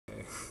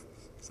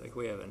like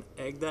we have an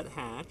egg that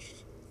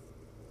hatched.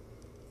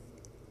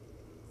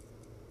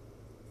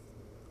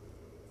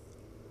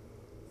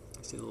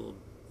 I see a little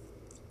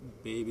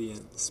baby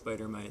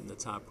spider mite in the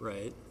top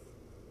right.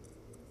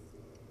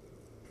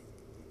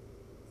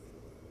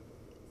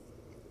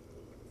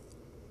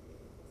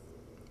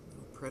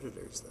 No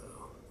predators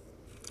though.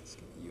 Let's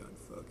get you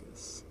in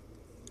focus.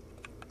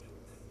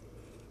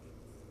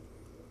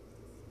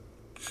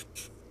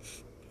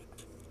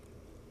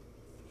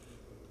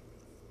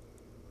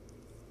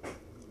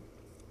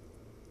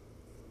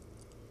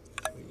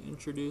 We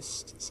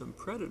introduced some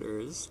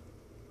predators.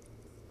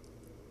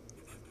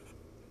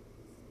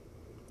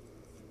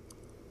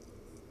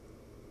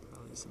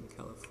 Probably some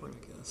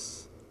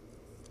californicus.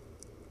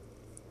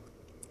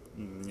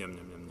 Yum yum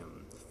yum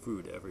yum.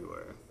 Food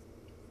everywhere.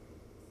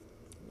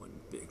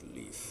 One big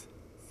leaf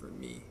for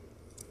me.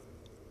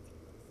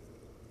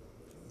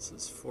 This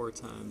is 4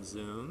 times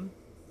zoom.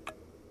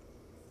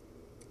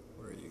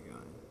 Where are you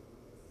going?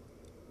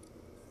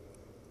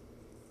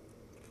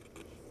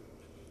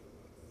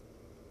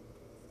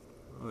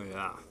 Oh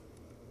yeah.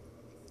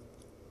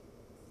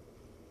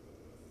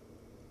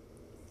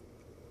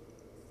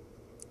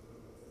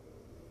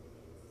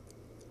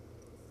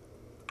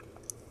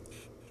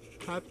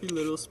 Happy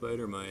little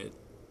spider mite.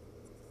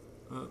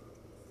 Oh.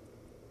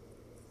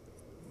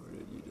 Where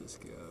did you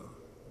just go?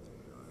 There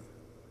you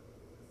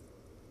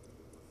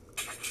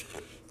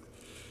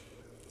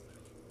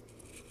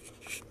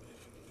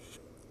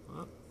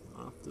are. Oh,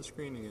 off the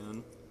screen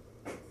again.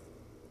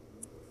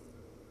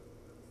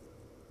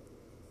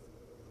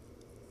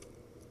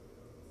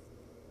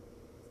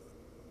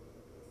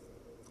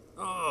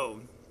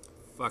 Oh,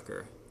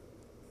 fucker.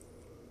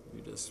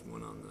 You just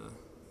went on the...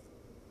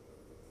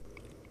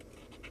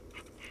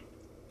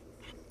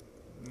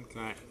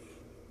 Okay.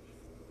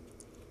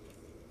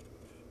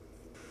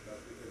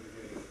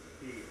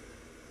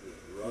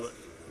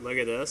 Look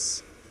at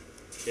this.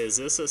 Is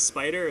this a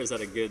spider or is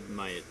that a good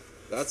mite?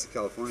 That's a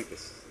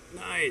californicus.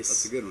 Nice.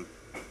 That's a good one.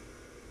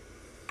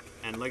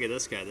 And look at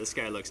this guy. This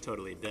guy looks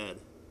totally dead.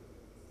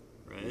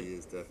 Right? He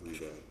is definitely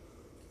dead.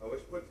 Oh,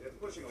 it's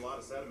pushing a lot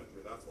of sediment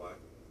through, that's why.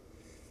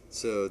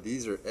 So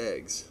these are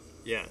eggs.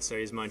 Yeah, so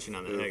he's munching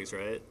on the eggs,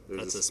 right?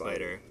 That's a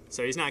spider.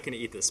 So he's not going to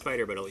eat the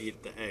spider, but he'll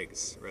eat the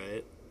eggs,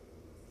 right?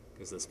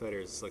 Because the spider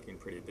is looking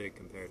pretty big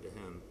compared to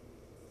him.